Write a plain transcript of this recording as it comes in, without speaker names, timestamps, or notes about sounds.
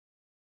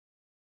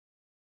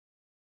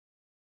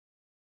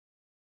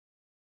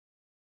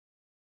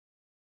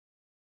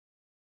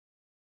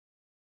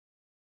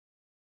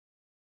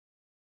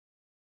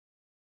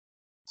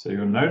So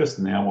you'll notice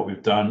now what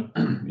we've done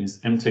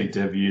is empty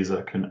dev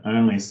user can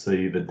only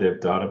see the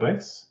dev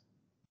database.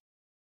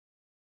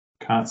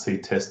 Can't see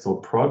test or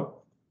prod.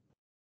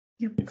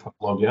 Yep. If I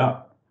log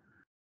out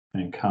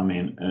and come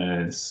in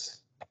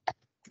as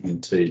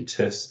empty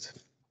test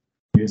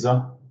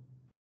user,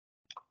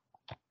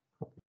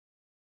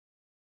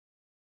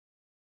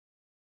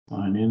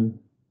 sign in.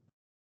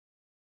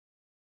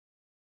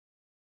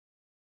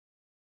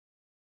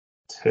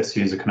 Test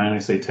user can only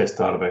see test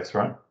database,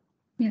 right?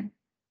 Yeah.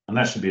 And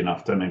that should be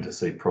enough. Don't need to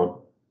see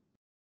prod.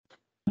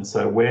 And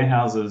so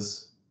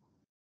warehouses,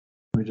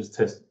 let me just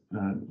test,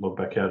 log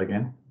back out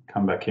again.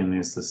 Come back in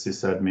as the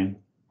sysadmin.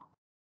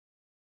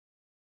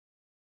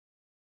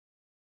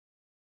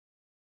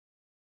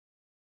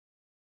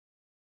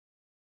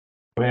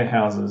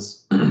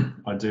 Warehouses,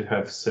 I do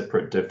have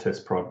separate dev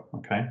test prod,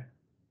 okay?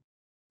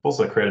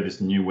 Also created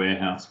this new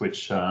warehouse,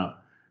 which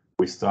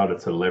we started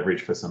to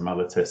leverage for some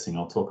other testing.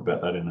 I'll talk about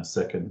that in a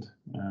second.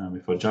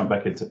 If I jump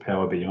back into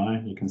Power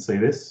BI, you can see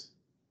this.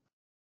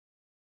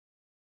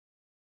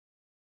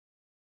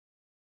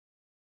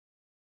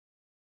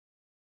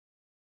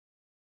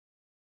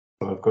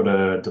 So I've got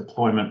a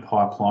deployment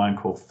pipeline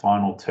called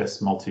final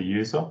test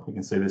multi-user. You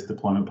can see this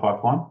deployment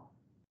pipeline.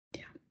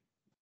 Yeah.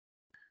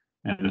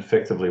 And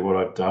effectively what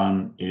I've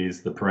done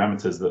is the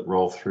parameters that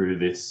roll through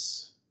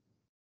this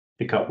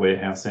pickup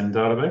warehouse end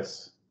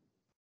database.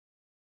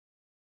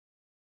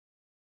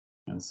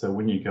 And so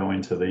when you go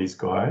into these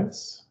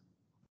guys,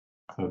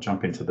 I'll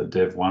jump into the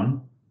dev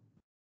one.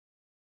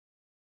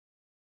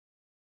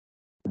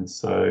 And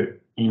so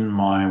in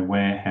my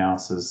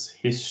warehouses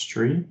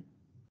history,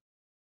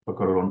 I've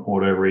got it on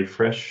auto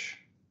refresh.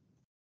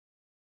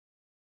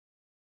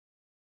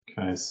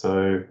 Okay,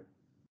 so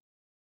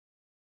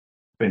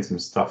been some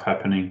stuff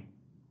happening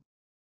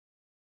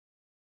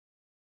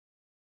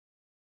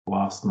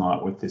last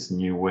night with this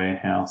new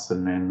warehouse,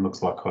 and then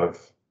looks like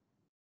I've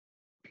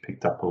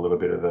picked up a little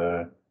bit of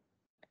a,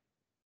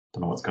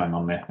 don't know what's going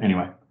on there.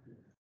 Anyway,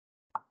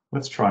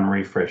 let's try and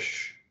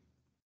refresh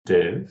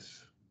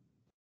dev.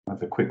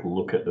 Have a quick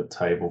look at the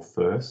table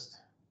first.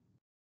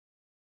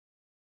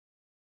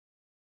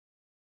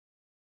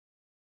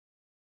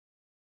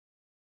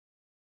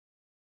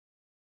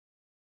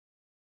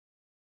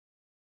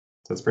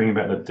 So it's bringing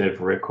back the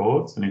dev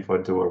records, and if I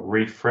do a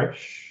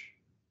refresh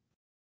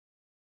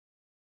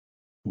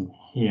in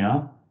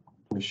here,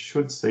 we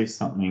should see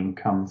something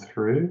come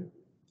through.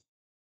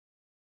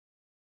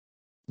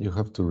 You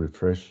have to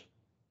refresh.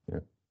 Yeah.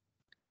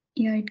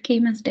 Yeah, it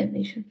came as dev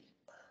issue.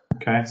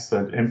 Okay,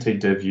 so empty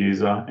dev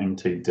user,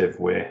 empty dev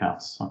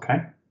warehouse.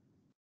 Okay,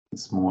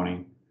 this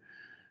morning.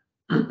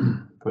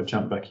 If I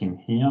jump back in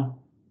here.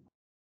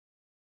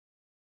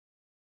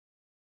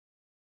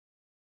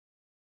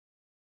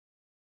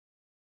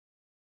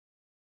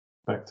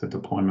 Back to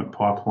deployment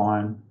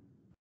pipeline,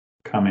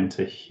 come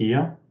into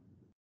here.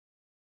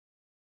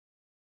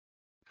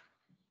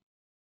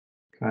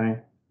 Okay.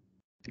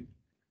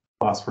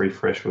 Last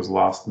refresh was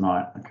last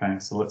night. Okay,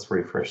 so let's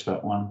refresh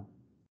that one.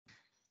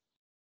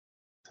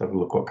 Let's have a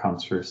look what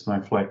comes through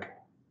Snowflake.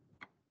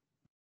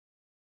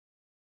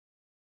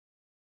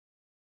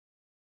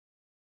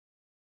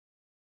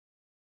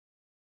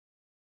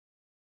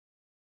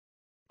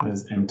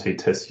 There's empty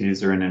test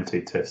user and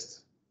empty test.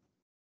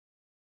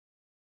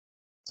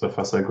 So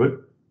far so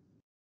good.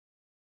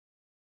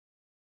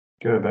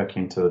 Go back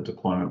into the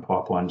deployment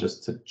pipeline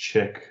just to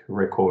check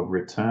record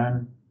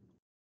return.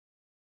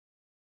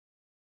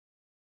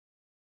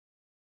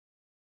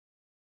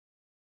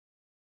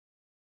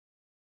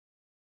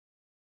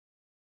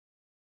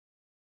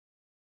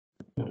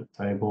 Go to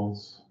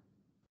tables.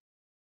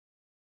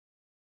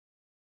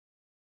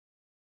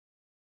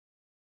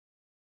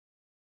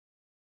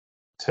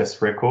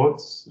 Test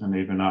records, and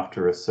even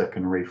after a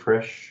second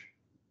refresh,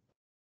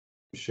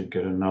 we should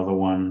get another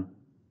one.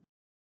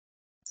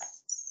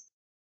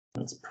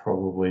 That's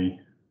probably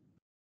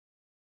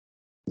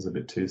was a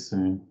bit too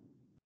soon.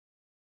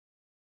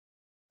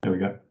 There we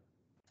go.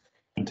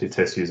 Empty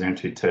test user,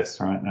 empty test,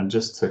 right? And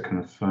just to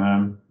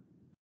confirm,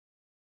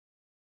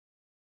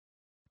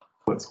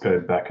 let's go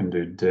back and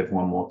do dev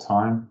one more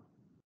time.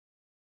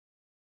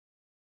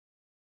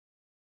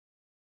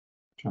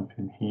 Jump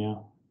in here.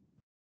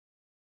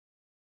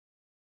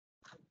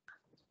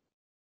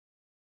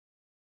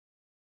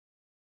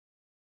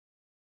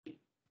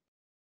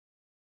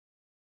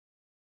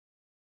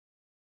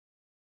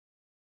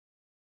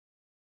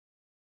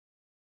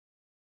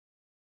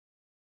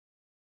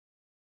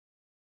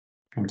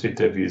 Empty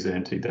dev user,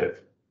 empty dev.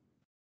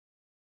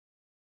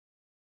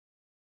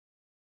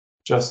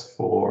 Just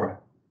for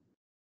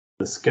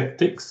the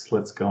skeptics,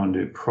 let's go and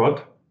do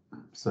prod.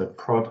 So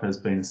prod has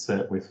been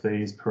set with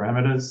these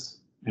parameters,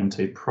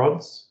 empty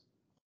prods,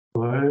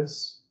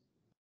 close,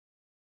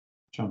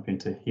 jump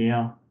into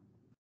here.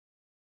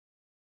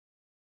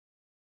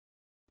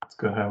 Let's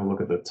go have a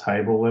look at the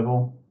table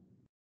level.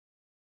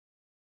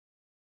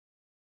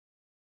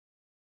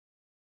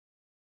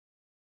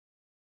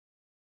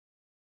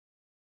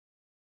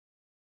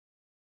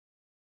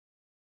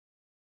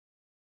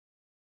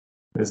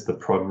 There's the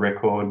prod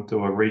record,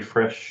 do a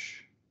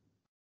refresh.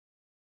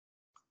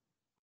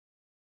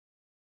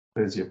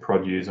 There's your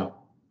prod user.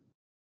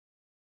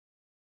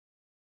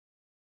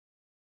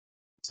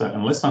 So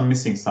unless I'm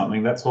missing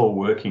something, that's all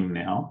working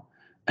now.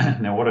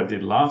 Now what I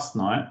did last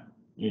night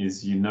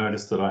is you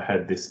notice that I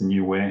had this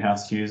new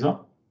warehouse user.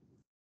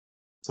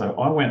 So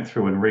I went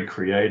through and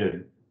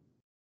recreated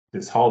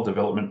this whole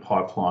development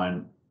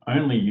pipeline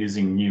only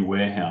using new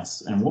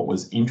warehouse. And what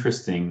was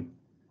interesting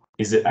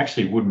is it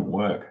actually wouldn't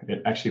work.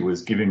 It actually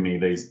was giving me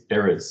these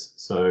errors.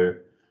 So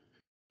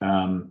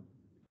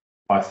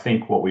I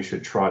think what we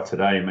should try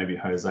today, maybe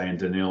Jose and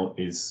Danil,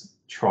 is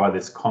try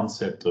this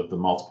concept of the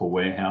multiple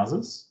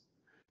warehouses.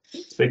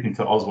 Speaking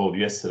to Oswald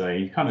yesterday,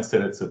 he kind of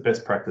said it's a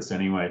best practice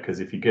anyway, because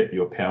if you get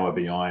your Power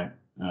BI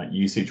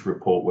usage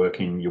report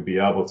working, you'll be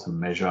able to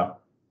measure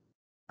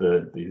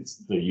the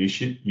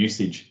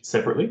usage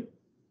separately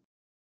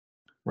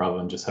rather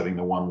than just having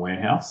the one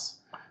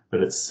warehouse.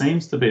 But it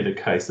seems to be the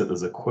case that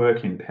there's a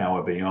quirk in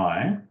Power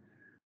BI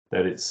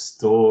that it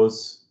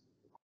stores,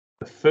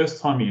 the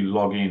first time you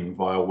log in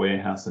via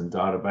warehouse and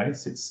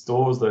database, it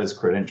stores those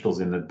credentials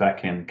in the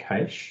backend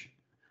cache.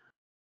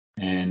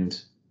 And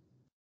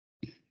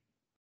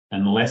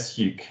unless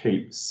you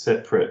keep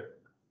separate,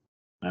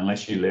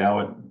 unless you allow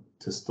it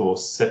to store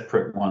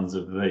separate ones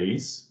of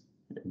these,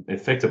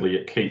 effectively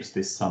it keeps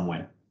this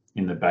somewhere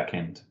in the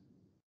backend,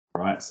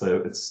 right? So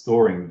it's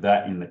storing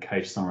that in the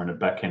cache somewhere in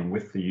the backend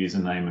with the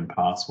username and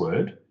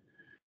password.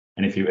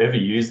 And if you ever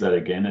use that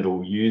again,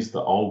 it'll use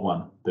the old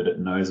one that it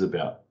knows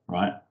about,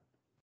 right?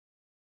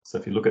 So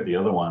if you look at the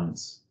other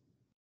ones,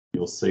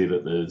 you'll see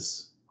that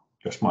there's,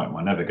 gosh,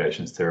 my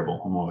navigation's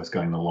terrible. I'm always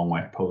going the long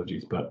way,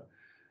 apologies, but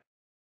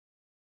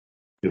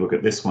if you look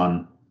at this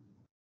one,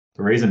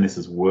 the reason this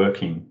is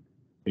working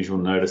is you'll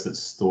notice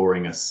it's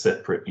storing a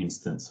separate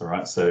instance, all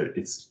right? So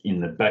it's in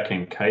the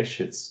backend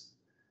cache, it's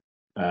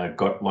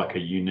got like a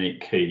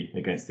unique key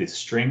against this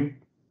string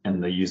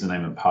and the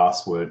username and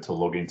password to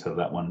log into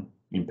that one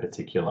in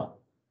particular.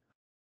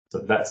 So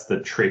that's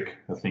the trick.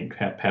 I think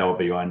Power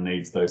BI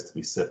needs those to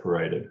be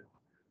separated.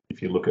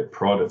 If you look at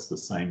prod, it's the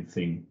same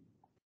thing.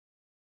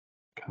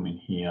 Come in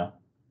here,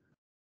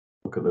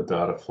 look at the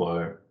data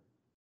flow.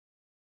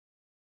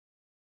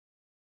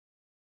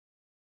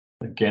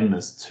 Again,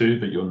 there's two,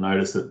 but you'll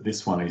notice that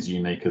this one is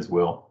unique as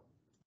well.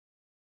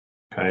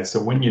 Okay, so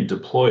when you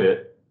deploy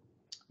it,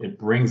 it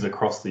brings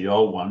across the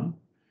old one,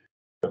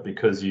 but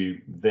because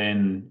you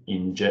then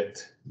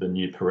inject the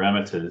new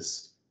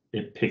parameters,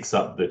 it picks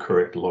up the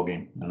correct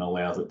login and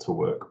allows it to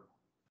work.